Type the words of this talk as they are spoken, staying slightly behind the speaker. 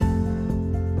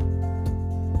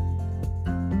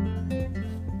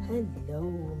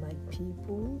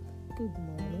people. Good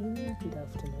morning, good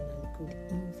afternoon, and good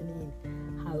evening.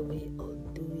 How are we all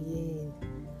doing?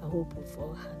 I hope we've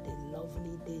all had a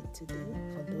lovely day today.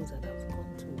 For those that have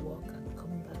gone to work and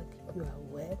come back, you are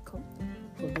welcome.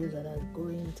 For those that are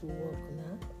going to work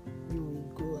now, you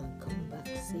will go and come back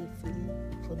safely.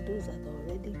 For those that are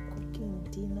already cooking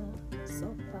dinner,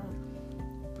 supper,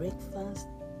 breakfast,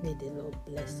 may the Lord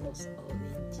bless us all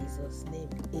in Jesus' name.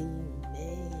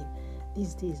 Amen.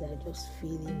 These days I just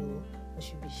feel, I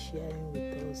should be sharing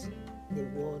with us the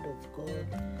word of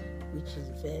God, which is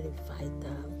very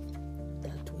vital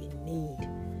that we need.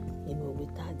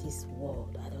 Without this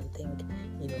word, I don't think,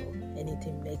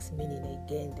 anything makes meaning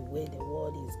again. The way the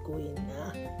world is going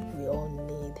now, we all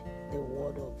need the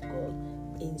word of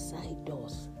God inside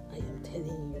us. I am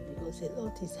telling you, because a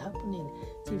lot is happening.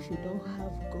 So if you don't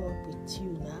have God with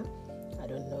you now, I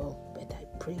don't know, but I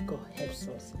pray God helps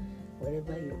us.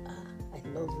 Wherever you are, I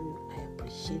love you, I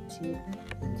appreciate you,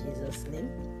 in Jesus'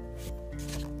 name.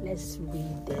 Let's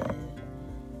read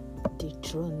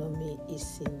Deuteronomy.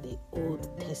 Is in the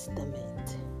Old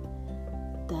Testament,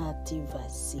 30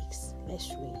 verse 6. Let's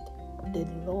read. The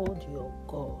Lord your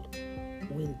God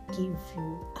will give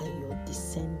you and your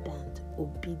descendant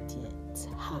obedient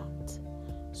heart,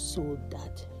 so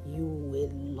that you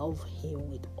will love him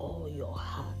with all your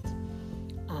heart,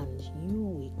 and you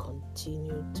will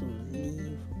continue to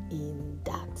live in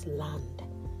that land.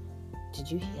 Did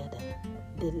you hear that?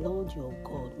 The Lord your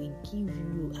God will give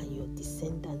you and your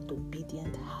descendant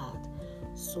obedient heart.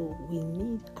 So we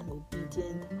need an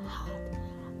obedient heart,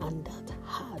 and that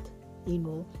heart,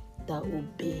 that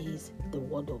obeys the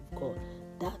word of God,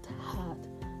 that heart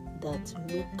that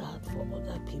look out for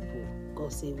other people.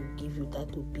 God said will give you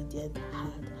that obedient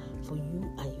heart for you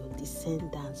and your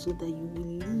descendants, so that you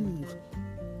will live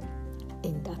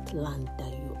in that land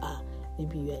that you are.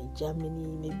 Maybe you are in Germany,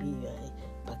 maybe you are in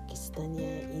Pakistan,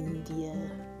 India,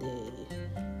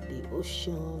 the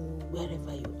ocean,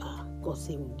 wherever you are. God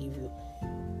said will give you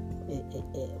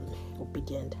a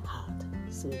obedient heart,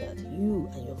 so that you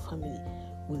and your family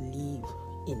will live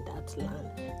in that land.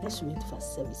 Let's read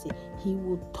verse 7. Say, he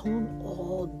will turn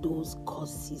all those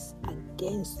curses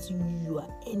against you, your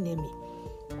enemy,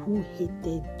 who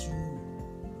hated you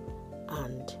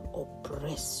and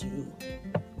oppress you.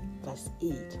 Verse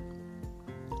 8.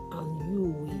 And you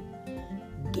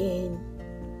will again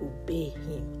obey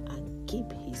him and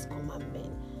keep his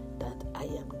commandment that I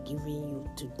am giving you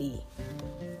today.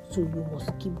 So you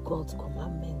must keep God's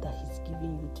commandment that he's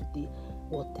giving you today.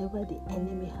 Whatever the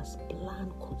enemy has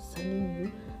planned concerning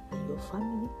you and your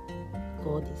family,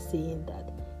 God is saying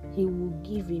that he will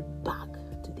give it back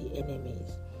to the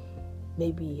enemies.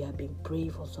 Maybe you have been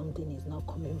praying for something is not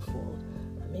coming forth.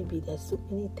 Maybe there's so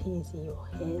many things in your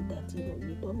head that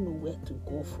you don't know where to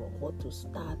go from, what to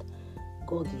start.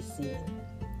 God is saying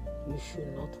you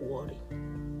should not worry.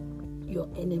 Your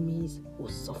enemies will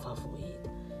suffer for it.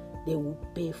 They will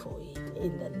pay for it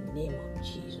in the name of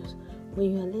Jesus.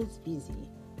 When you are less busy,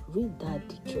 read that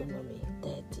Deuteronomy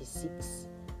 36,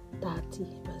 30,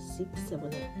 verse 6,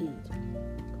 7, and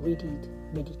 8. Read it,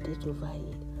 meditate over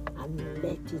it, and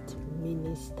let it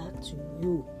minister to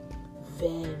you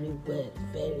very well,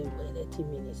 very well. Let it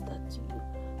minister to you.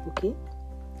 Okay?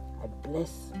 I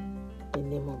bless the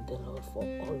name of the Lord for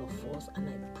all of us, and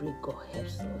I pray God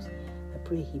helps us. I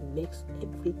pray he makes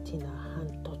everything our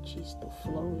hand touches to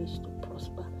flourish, to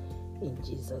prosper, in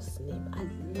Jesus' name. I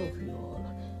love you all.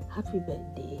 Happy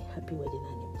birthday, happy wedding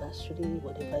anniversary,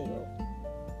 whatever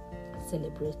you're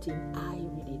celebrating. I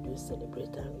really do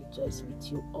celebrate and rejoice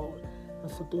with you all.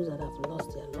 And for those that have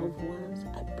lost their loved ones,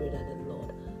 I pray that the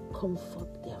Lord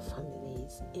comfort their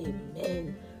families.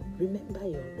 Amen. Remember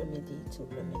your remedy to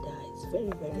remedize.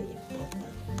 Very, very important.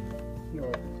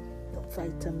 Your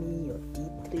vitamin, your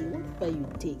D3, whatever you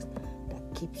take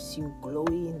that keeps you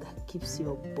glowing, that keeps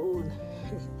your bone.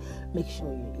 Make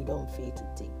sure you don't fail to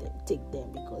take them. Take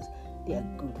them because they are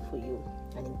good for you.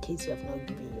 And in case you have not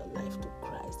given your life to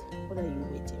Christ, what are you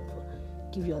waiting for?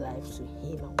 Give your life to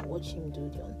him and watch him do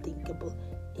the unthinkable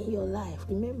in your life.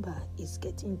 Remember, it's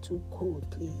getting too cold.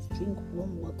 Please drink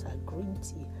warm water, green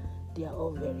tea. They are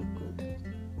all very good.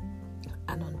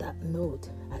 And on that note,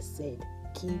 I said,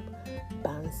 keep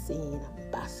bouncing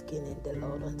and basking in the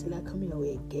Lord until I come your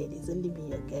way again. It's only me,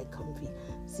 your girl, Comfy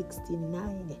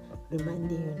 69,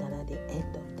 reminding you that at the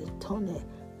end of the tunnel,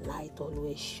 light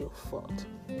always show forth.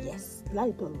 Yes,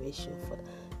 light always show forth.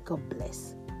 God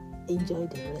bless. Enjoy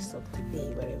the rest of the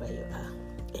day wherever you are.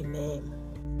 Amen.